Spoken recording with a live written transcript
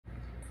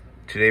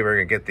Today we're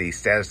going to get the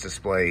status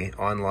display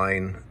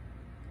online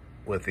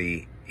with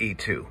the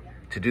E2.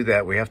 To do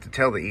that, we have to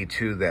tell the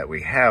E2 that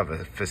we have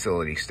a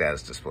facility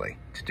status display.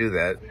 To do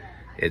that,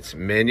 it's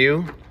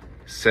menu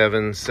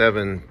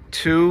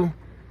 772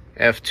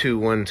 F2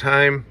 one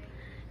time.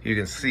 You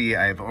can see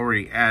I've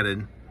already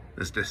added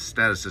this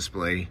status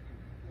display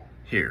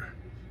here,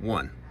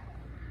 1.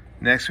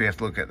 Next, we have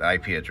to look at the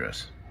IP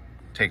address.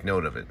 Take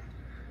note of it.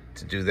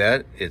 To do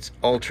that, it's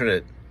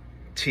alternate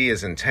T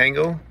as in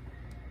tango.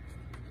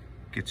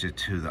 Gets you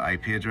to the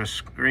IP address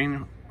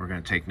screen. We're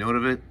going to take note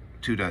of it.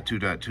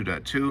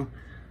 2.2.2.2.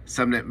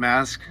 Subnet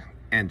mask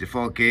and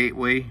default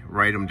gateway,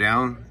 write them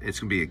down. It's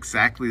going to be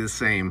exactly the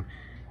same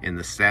in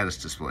the status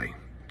display.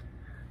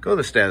 Go to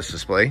the status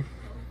display.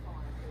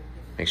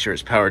 Make sure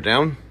it's powered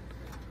down.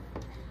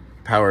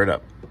 Power it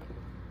up.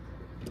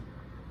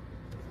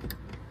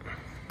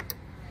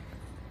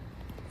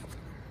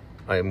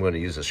 I'm going to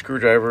use a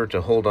screwdriver to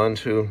hold on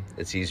to.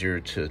 It's easier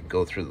to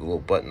go through the little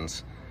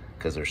buttons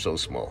because they're so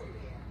small.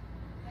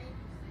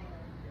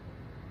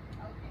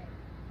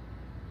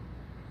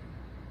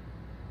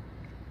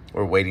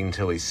 We're waiting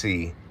until we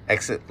see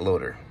exit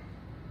loader.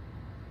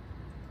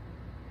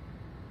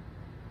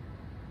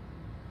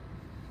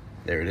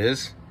 There it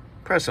is.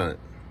 Press on it.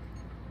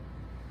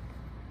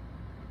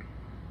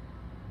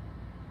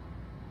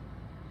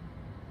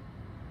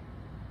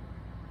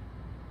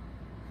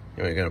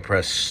 And we're going to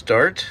press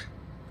start,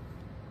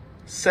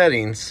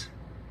 settings,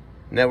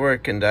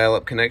 network and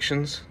dial-up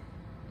connections.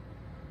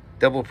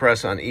 Double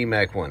press on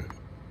EMAC 1.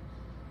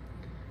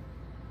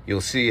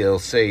 You'll see it'll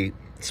say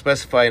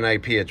specify an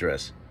IP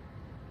address.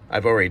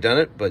 I've already done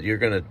it, but you're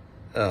going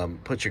to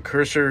put your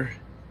cursor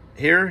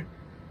here,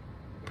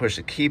 push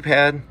the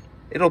keypad.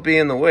 It'll be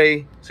in the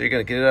way, so you're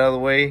going to get it out of the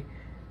way,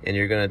 and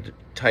you're going to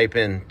type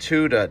in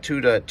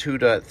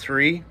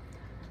 2.2.2.3,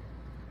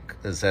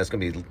 because that's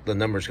going to be, the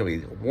number's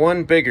going to be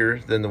one bigger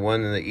than the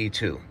one in the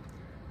E2.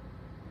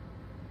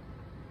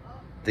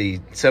 The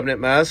subnet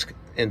mask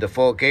and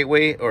default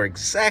gateway are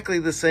exactly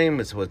the same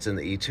as what's in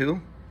the E2.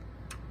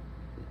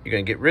 You're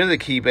going to get rid of the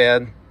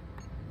keypad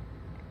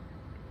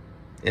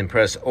and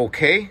press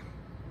OK,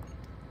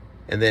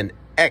 and then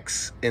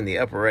X in the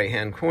upper right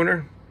hand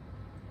corner.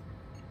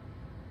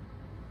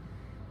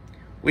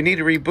 We need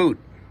to reboot.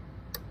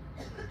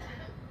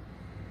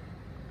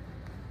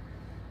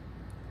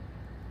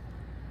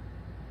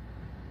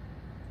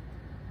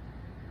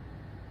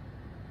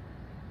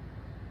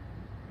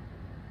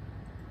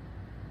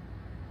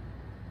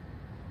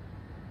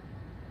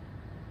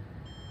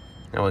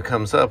 Now when it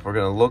comes up, we're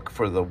going to look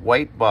for the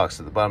white box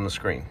at the bottom of the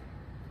screen.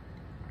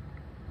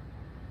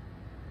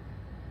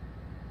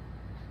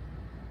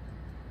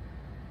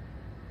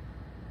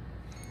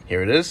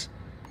 Here it is.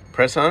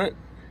 Press on it.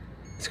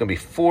 It's going to be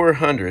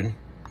 400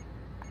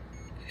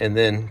 and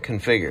then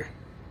configure.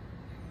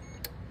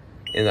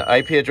 In the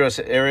IP address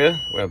area,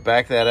 we're going to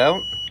back that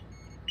out.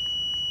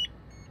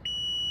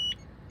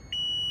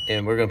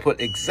 And we're going to put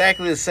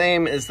exactly the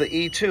same as the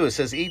E2. It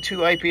says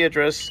E2 IP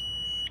address.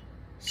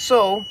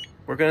 So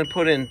we're going to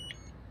put in,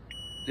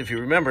 if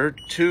you remember,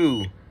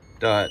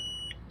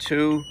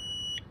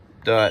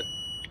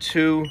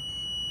 2.2.2.2.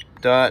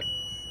 Got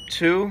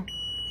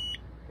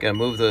to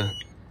move the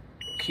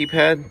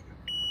keypad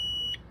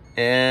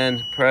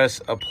and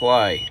press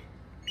apply.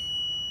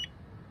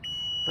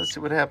 Let's see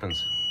what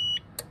happens.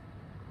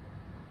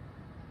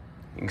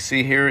 You can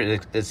see here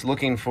it's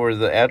looking for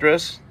the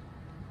address.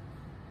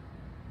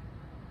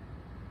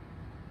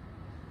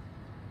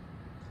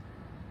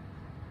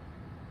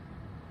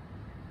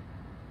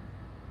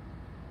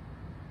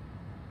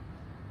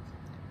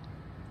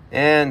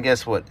 And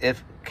guess what? It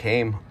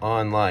came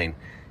online.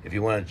 If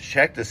you want to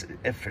check this,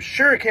 if for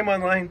sure it came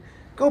online,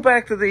 go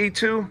back to the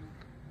E2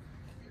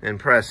 and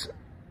press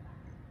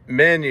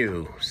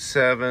menu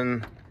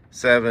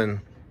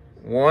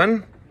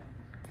 771.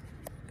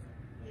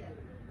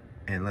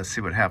 And let's see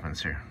what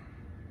happens here.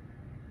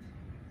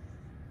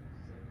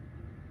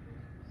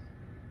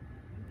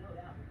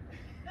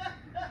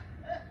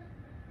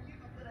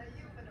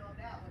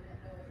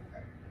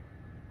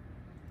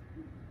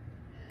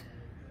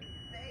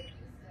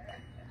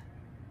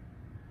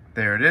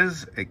 There it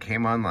is. It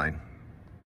came online.